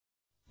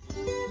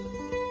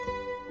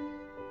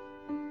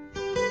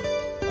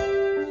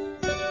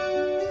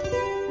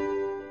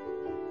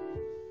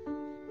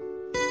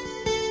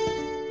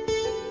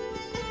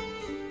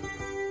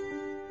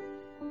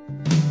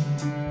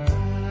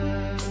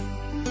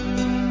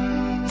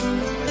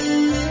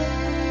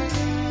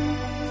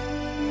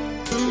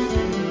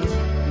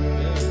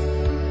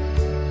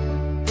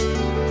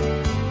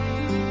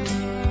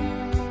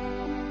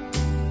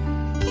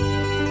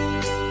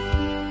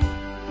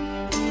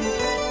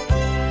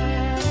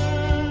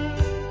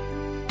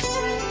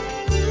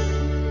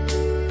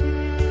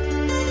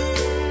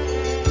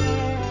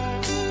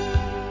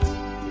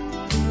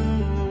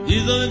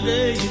These are the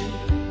days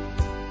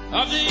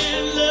of the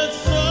endless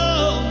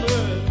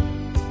summer.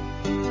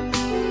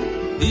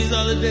 These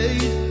are the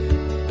days,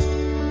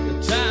 the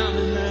time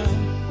is now.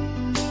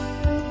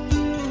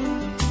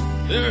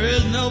 There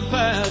is no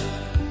past,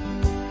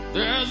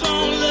 there's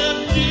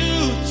only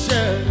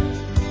future.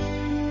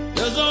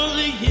 There's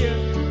only here,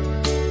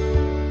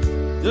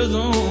 there's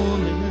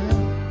only now.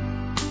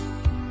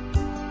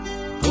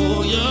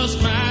 Oh, your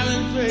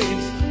smiling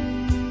face,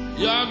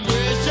 your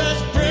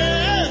gracious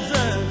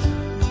presence,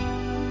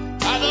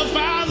 are the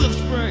fires of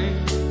spring,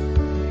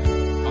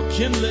 are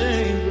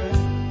kindling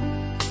grass,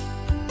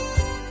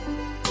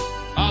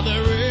 are the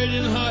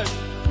radiant heart,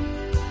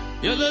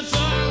 you're the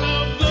song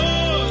of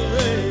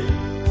glory,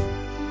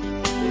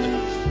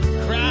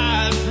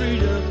 cry of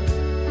freedom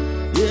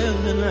in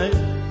the night.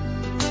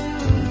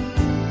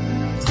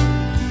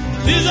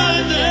 These are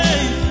the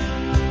days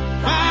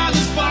by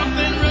the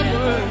sparkling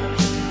river.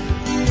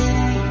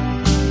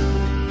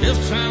 His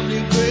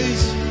timely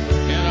grace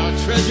and our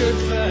treasured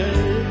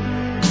faith.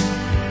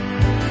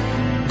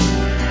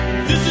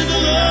 This is the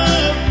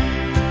love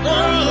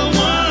of the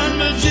one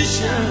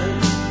magician.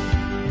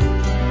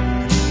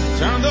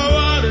 Turn the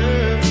water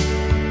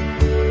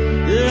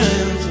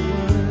into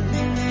wine.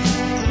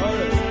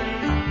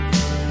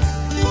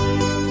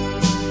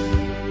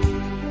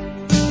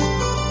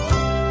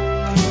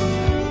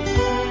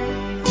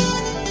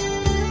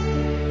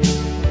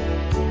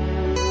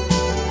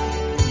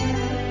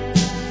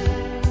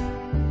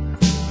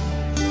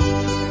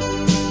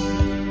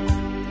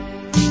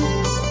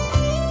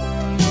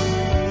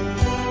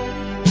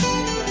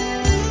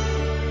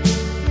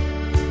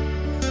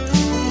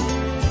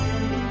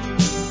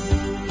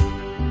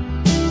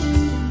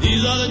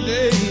 These are the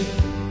days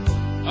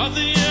of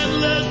the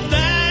endless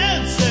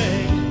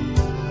dancing.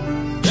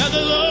 There's a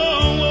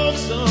long walk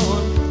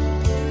on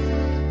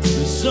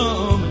the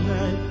summer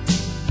night.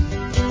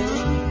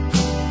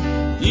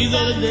 These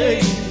are the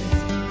days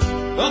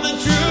of the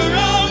true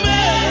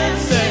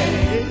romancing.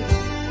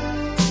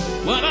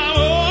 When I'm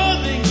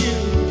holding you,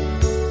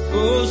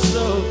 oh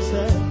so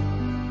tight.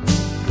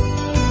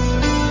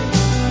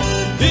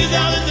 These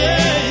are the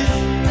days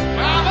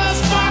of a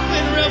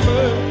sparkling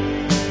river.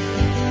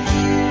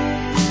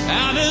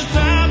 And his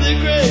timely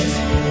grace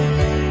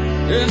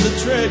in the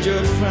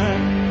treasure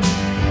find.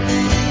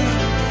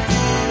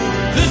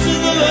 This is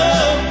the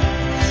love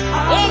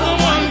of the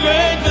one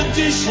great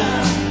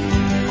magician.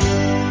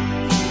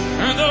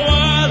 And the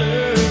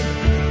water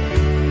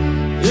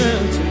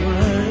into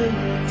wine.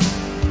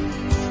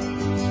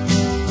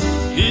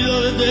 These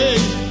are the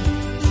days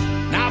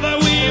now that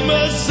we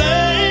must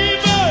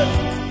savor,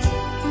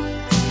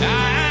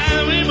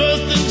 and we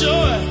must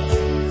enjoy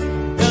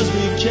as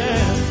we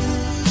can.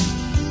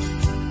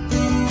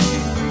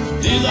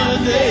 These are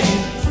the days